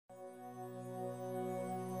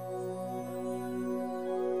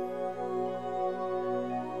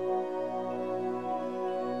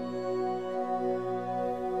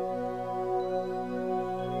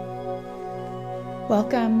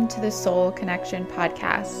Welcome to the Soul Connection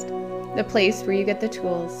Podcast, the place where you get the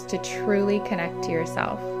tools to truly connect to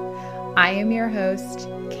yourself. I am your host,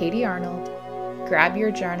 Katie Arnold. Grab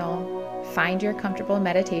your journal, find your comfortable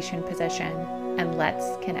meditation position, and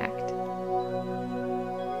let's connect.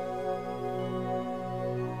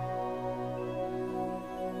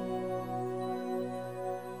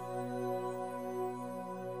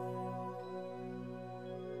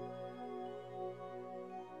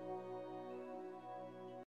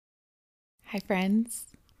 Hi friends,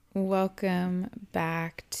 welcome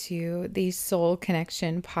back to the Soul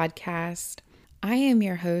Connection Podcast. I am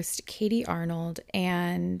your host, Katie Arnold,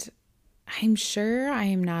 and I'm sure I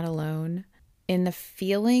am not alone in the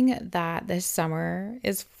feeling that this summer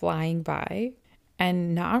is flying by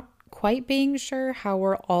and not quite being sure how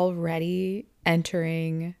we're already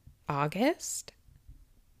entering August.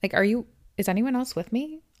 Is anyone else with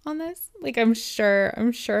me on this? I'm sure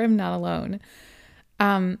I'm not alone.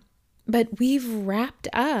 But we've wrapped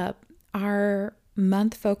up our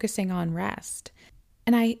month focusing on rest.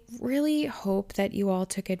 And I really hope that you all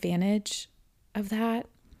took advantage of that.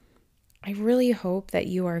 I really hope that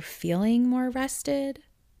you are feeling more rested.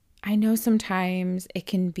 I know sometimes it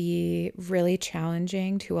can be really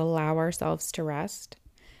challenging to allow ourselves to rest,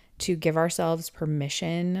 to give ourselves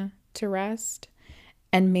permission to rest,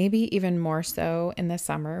 and maybe even more so in the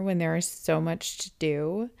summer when there is so much to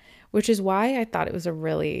do, which is why I thought it was a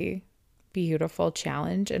really beautiful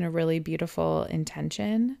challenge and a really beautiful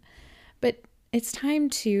intention. But it's time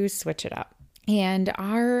to switch it up. And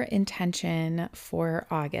our intention for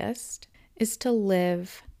August is to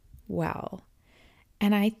live well.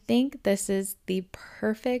 And I think this is the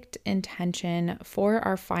perfect intention for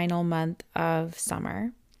our final month of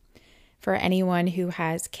summer. For anyone who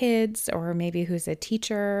has kids or maybe who's a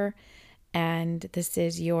teacher, and this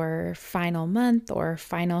is your final month or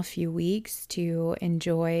final few weeks to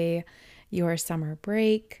enjoy your summer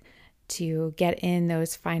break, to get in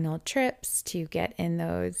those final trips, to get in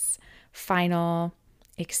those final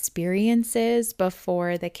experiences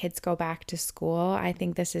before the kids go back to school. I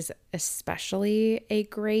think this is especially a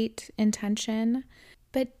great intention.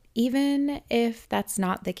 But even if that's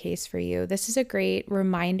not the case for you, this is a great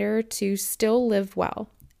reminder to still live well.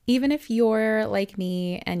 Even if you're like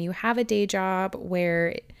me and you have a day job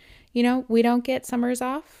where, we don't get summers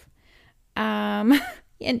off.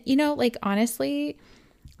 And, honestly,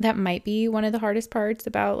 that might be one of the hardest parts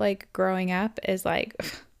about growing up is I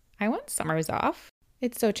want summers off.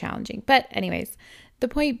 It's so challenging. But anyways, the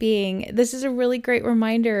point being, this is a really great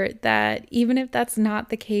reminder that even if that's not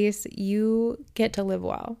the case, you get to live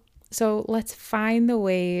well. So let's find the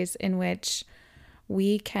ways in which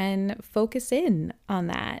we can focus in on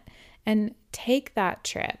that and take that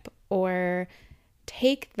trip or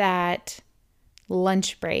take that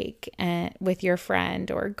lunch break with your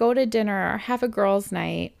friend or go to dinner or have a girls'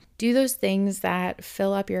 night. Do those things that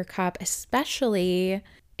fill up your cup, especially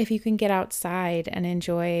if you can get outside and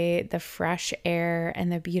enjoy the fresh air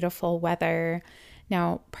and the beautiful weather.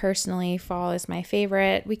 Now, personally, fall is my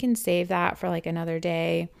favorite. We can save that for another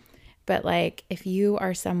day. But if you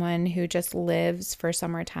are someone who just lives for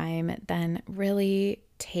summertime, then really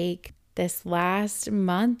take this last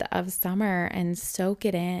month of summer and soak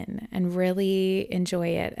it in and really enjoy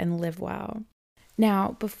it and live well.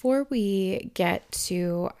 Now, before we get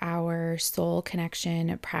to our soul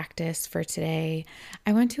connection practice for today,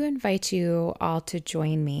 I want to invite you all to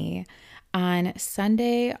join me on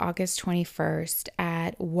Sunday, August 21st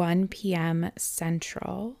at 1 p.m.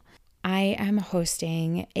 Central. I am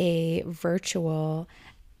hosting a virtual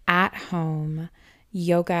at-home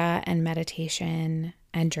yoga and meditation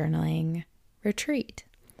and journaling retreat.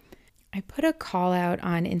 I put a call out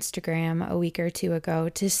on Instagram a week or two ago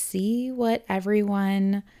to see what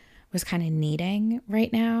everyone was kind of needing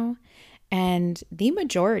right now. And the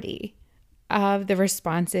majority of the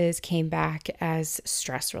responses came back as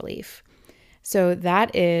stress relief. So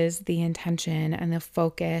that is the intention and the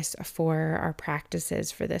focus for our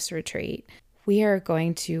practices for this retreat. We are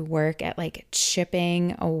going to work at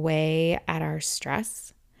chipping away at our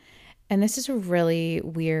stress. And this is a really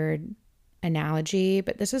weird analogy,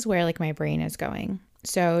 but this is where my brain is going.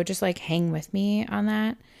 So just hang with me on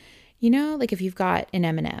that. If you've got an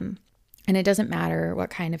M&M, and it doesn't matter what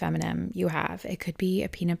kind of M&M you have. It could be a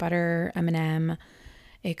peanut butter M&M.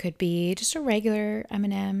 It could be just a regular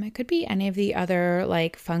M&M. It could be any of the other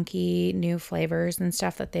funky new flavors and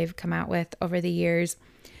stuff that they've come out with over the years.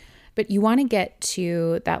 But you want to get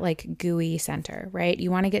to that gooey center, right? You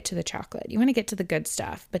want to get to the chocolate. You want to get to the good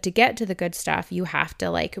stuff. But to get to the good stuff, you have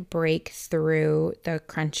to break through the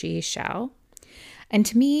crunchy shell. And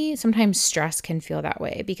to me, sometimes stress can feel that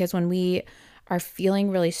way because when we are feeling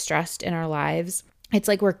really stressed in our lives, it's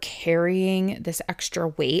like we're carrying this extra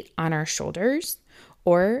weight on our shoulders.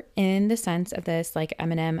 Or in the sense of this like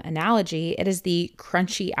M&M analogy, it is the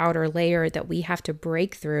crunchy outer layer that we have to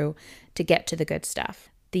break through to get to the good stuff.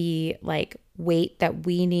 The like weight that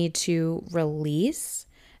we need to release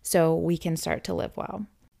so we can start to live well.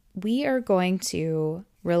 We are going to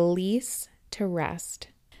release to rest.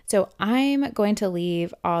 So I'm going to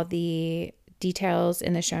leave all the details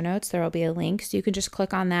in the show notes. There will be a link, so you can just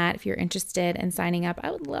click on that if you're interested in signing up.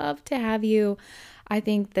 I would love to have you. I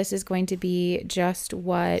think this is going to be just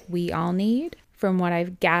what we all need from what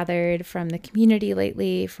I've gathered from the community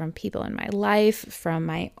lately, from people in my life, from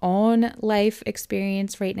my own life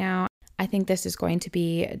experience right now. I think this is going to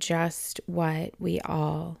be just what we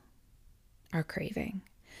all are craving.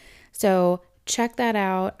 So check that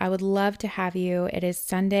out. I would love to have you. It is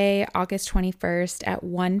Sunday, August 21st at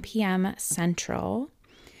 1 p.m. Central.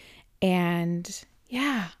 And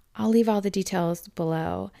yeah, I'll leave all the details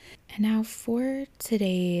below. And now for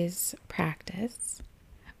today's practice,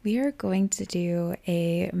 we are going to do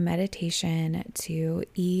a meditation to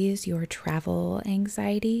ease your travel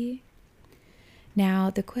anxiety. Now,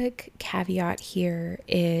 the quick caveat here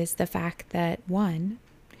is the fact that one,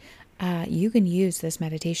 you can use this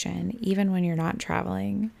meditation even when you're not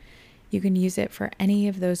traveling. You can use it for any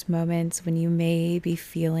of those moments when you may be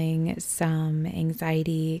feeling some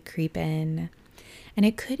anxiety creep in. And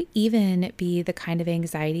it could even be the kind of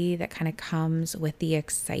anxiety that kind of comes with the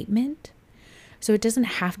excitement. So it doesn't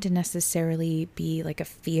have to necessarily be like a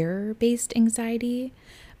fear-based anxiety.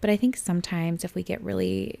 But I think sometimes if we get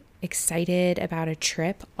really excited about a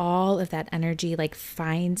trip, all of that energy like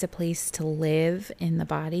finds a place to live in the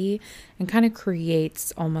body and kind of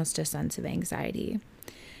creates almost a sense of anxiety.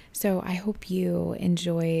 So I hope you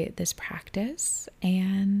enjoy this practice,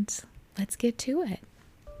 and let's get to it.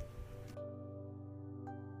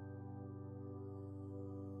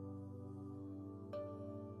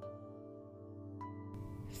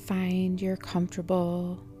 Find your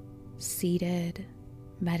comfortable seated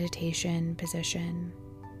meditation position.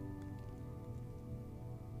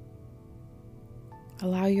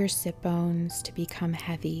 Allow your sit bones to become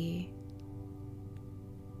heavy,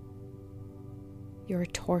 your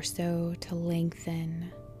torso to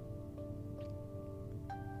lengthen,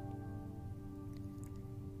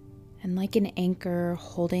 and like an anchor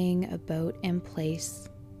holding a boat in place,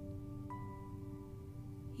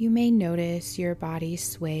 you may notice your body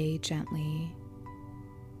sway gently,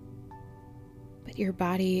 but your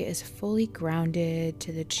body is fully grounded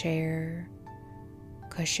to the chair,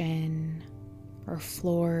 cushion, or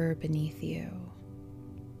floor beneath you.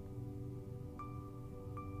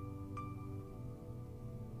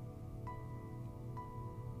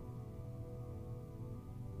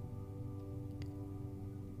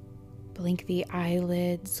 Blink the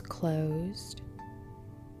eyelids closed,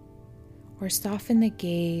 or soften the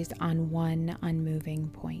gaze on one unmoving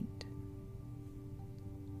point.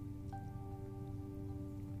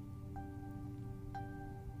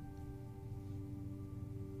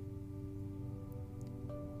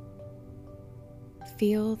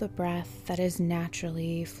 Feel the breath that is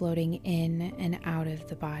naturally floating in and out of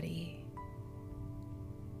the body.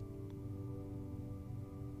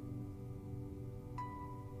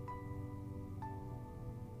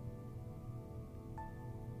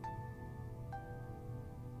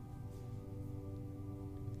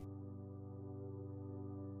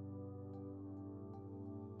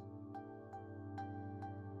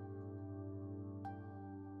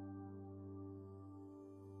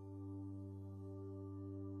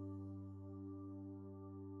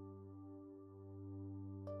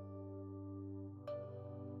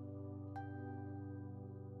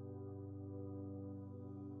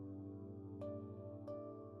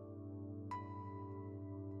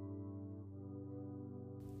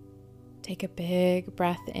 Take a big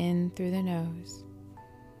breath in through the nose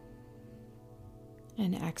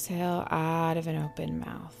and exhale out of an open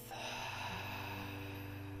mouth.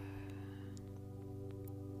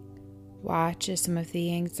 Watch as some of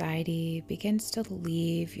the anxiety begins to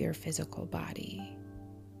leave your physical body.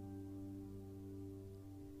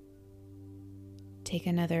 Take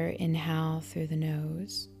another inhale through the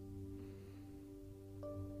nose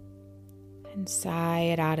and sigh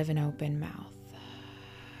it out of an open mouth.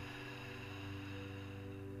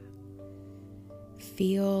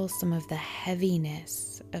 Feel some of the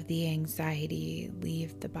heaviness of the anxiety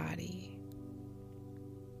leave the body.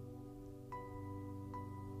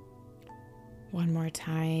 One more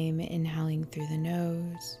time, inhaling through the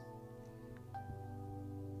nose.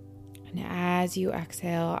 And as you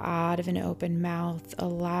exhale out of an open mouth,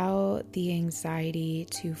 allow the anxiety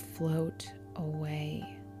to float away.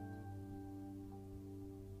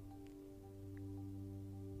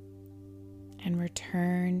 And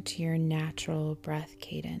return to your natural breath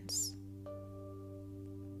cadence.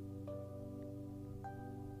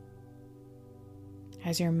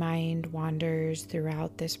 As your mind wanders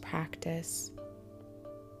throughout this practice,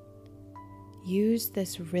 use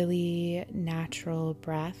this really natural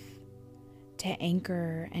breath to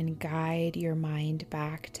anchor and guide your mind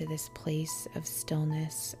back to this place of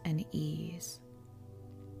stillness and ease.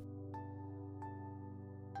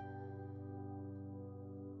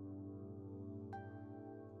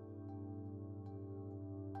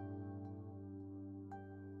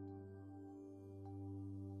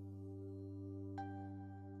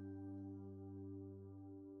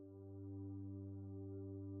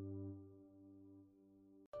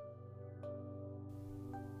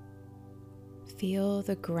 Feel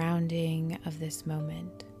the grounding of this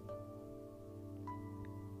moment,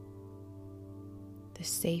 the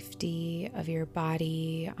safety of your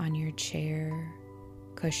body on your chair,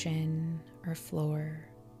 cushion, or floor.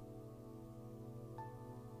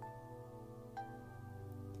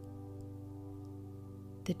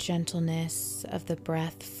 The gentleness of the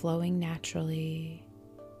breath flowing naturally.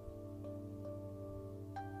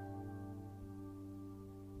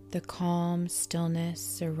 The calm stillness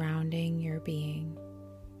surrounding your being.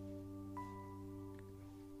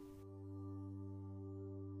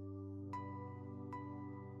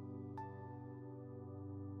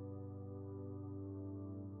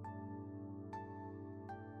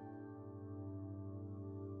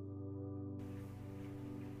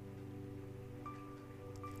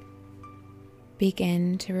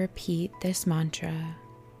 Begin to repeat this mantra.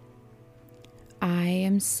 I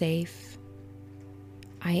am safe.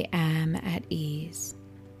 I am at ease.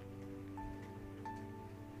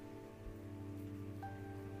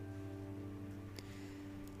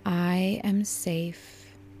 I am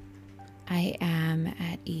safe. I am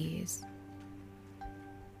at ease.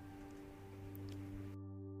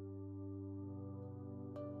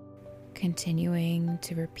 Continuing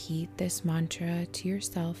to repeat this mantra to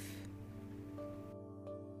yourself.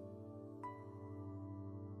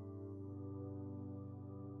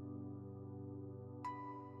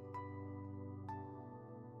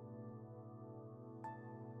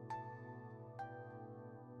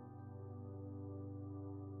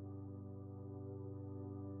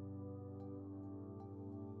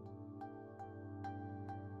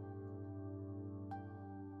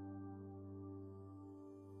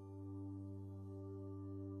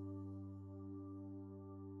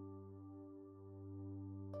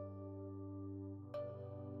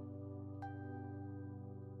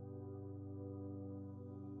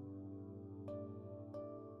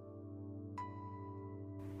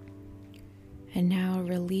 And now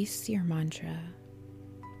release your mantra.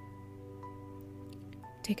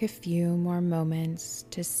 Take a few more moments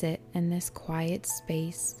to sit in this quiet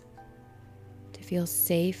space, to feel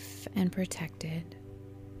safe and protected.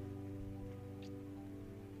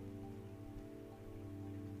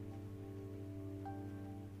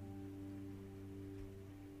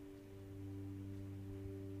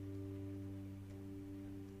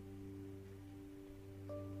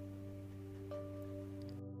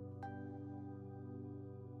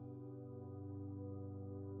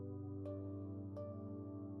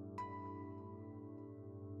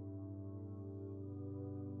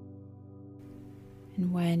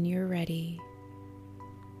 And when you're ready,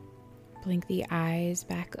 blink the eyes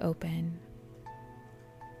back open.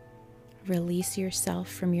 Release yourself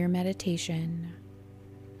from your meditation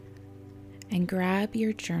and grab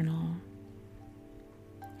your journal.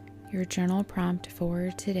 Your journal prompt for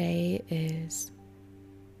today is,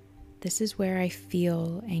 this is where I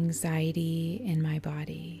feel anxiety in my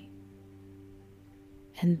body,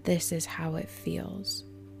 and this is how it feels.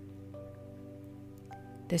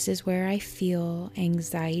 This is where I feel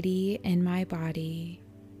anxiety in my body,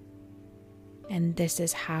 and this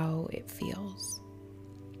is how it feels.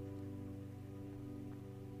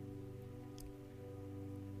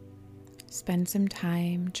 Spend some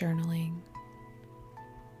time journaling.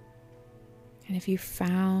 And if you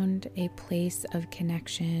found a place of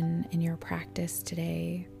connection in your practice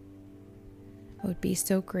today, I would be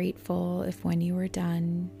so grateful if when you were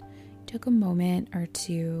done, you took a moment or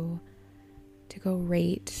two to go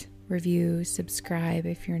rate, review, subscribe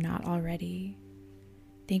if you're not already.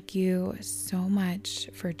 Thank you so much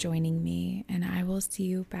for joining me, and I will see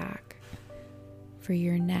you back for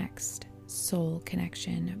your next soul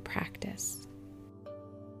connection practice.